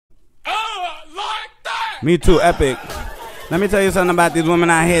Me too, Epic. Let me tell you something about these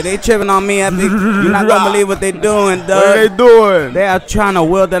women out here. They tripping on me, Epic. You're not gonna believe what they doing, Doug. What are they doing? They are trying to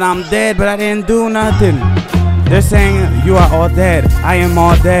will that I'm dead, but I didn't do nothing. They're saying you are all dead. I am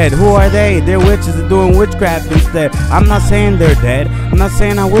all dead. Who are they? They're witches doing witchcraft instead. I'm not saying they're dead. I'm not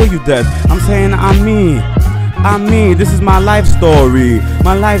saying I will you dead. I'm saying I'm me. I'm me. This is my life story.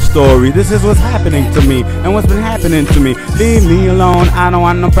 My life story. This is what's happening to me and what's been happening to me. Leave me alone. I don't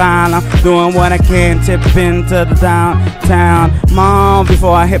want no problem. Doing what I can. Tip into the downtown mall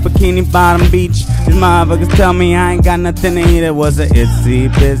before I hit Bikini Bottom Beach. These motherfuckers tell me I ain't got nothing to eat. It was a itsy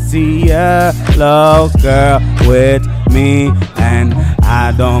bitsy yellow girl with me, and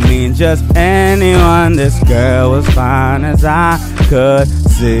I don't mean just anyone. This girl was fine as I could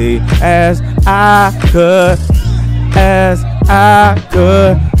see, as I could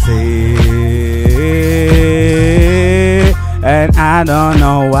see, and I don't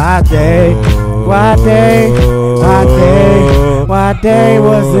know why they wasn't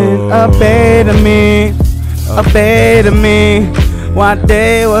a bait of me, why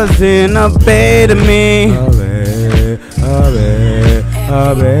they wasn't a bait of me.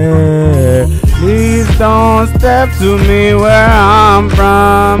 Please don't step to me where I'm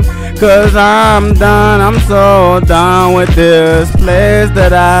from, 'cause I'm done, I'm so done with this place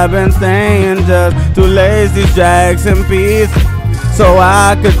that I've been staying just to lace these jacks in peace, so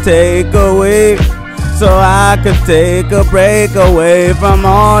I could take away, so I could take a break away from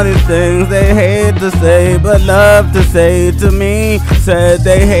all these things they hate to say but love to say to me. Said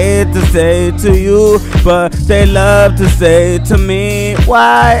they hate to say to you, but they love to say to me.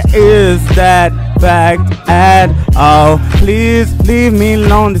 Why is that fact at all? Please leave me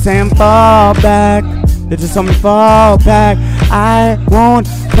alone. They saying fall back. They just told me fall back. I won't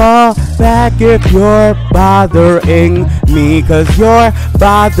fall back if you're bothering me, 'cause you're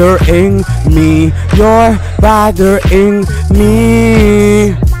bothering me. You're bothering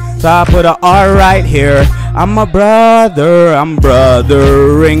me. So I put a R right here. I'm a brother. I'm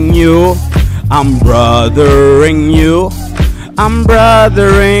brothering you. I'm brothering you. I'm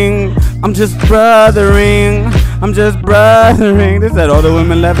brothering. I'm just brothering. I'm just brothering. They said all the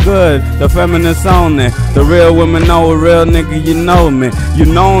women left good. The feminists only. The real women know a real nigga, you know me. You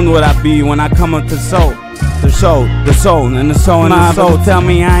know what I be when I come up to soul. The soul and the soul and the soul. Tell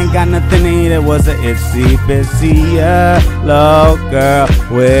me I ain't got nothing to eat. It was a itsy bitsy yellow girl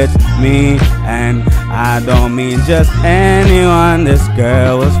with me, and I don't mean just anyone. This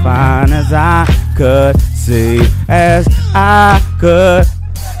girl was fine as I could see, as I could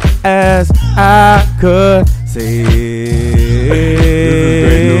see,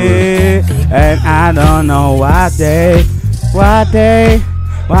 and I don't know why they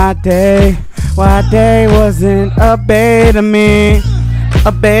wasn't a bait of me,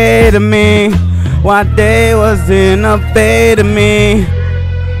 why they wasn't a bait of me,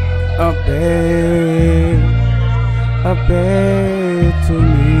 a bait to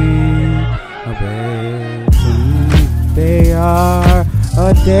me, a bait to me. They are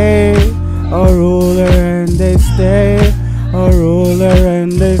a day, a ruler and they stay, a ruler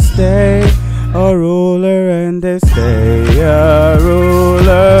and they stay, a ruler and they stay, a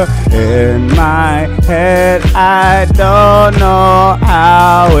ruler in my head. I don't know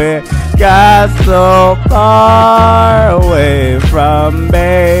how it got so far away from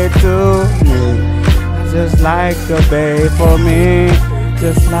Bay to me. Just like a Bay for me,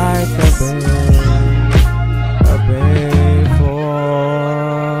 just like a Bay for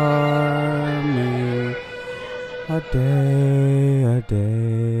me. A day, a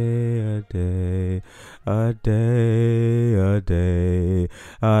day, a day, a day, a day,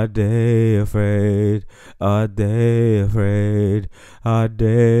 a day afraid, a day afraid, a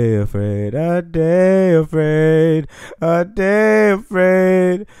day afraid, a day afraid, a day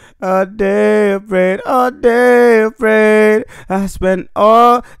afraid, a day afraid, a day afraid. I spent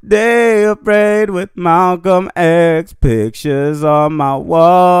all day afraid with Malcolm X pictures on my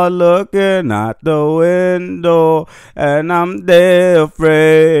wall, looking out the window, and I'm day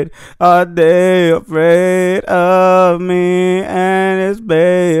afraid, a day afraid of me, and it's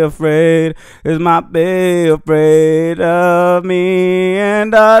Bay afraid, is my Bay afraid of me,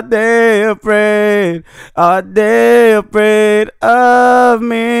 and a day afraid of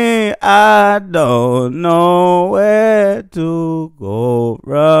me. I don't know where to go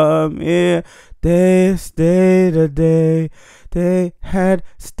from here. They stayed a day, they had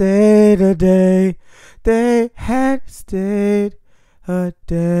stayed a day, they had stayed a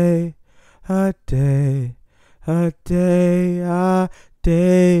day, a day, a day, a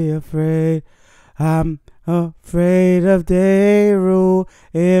day afraid. I'm afraid of they rule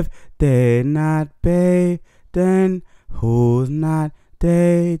if they not bathing? Who's not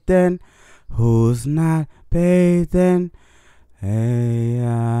dating? Who's not bathing?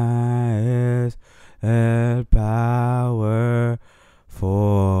 AI is el power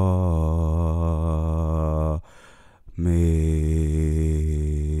for me.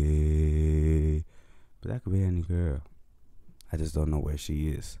 But that could be any girl. I just don't know where she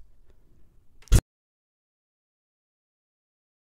is.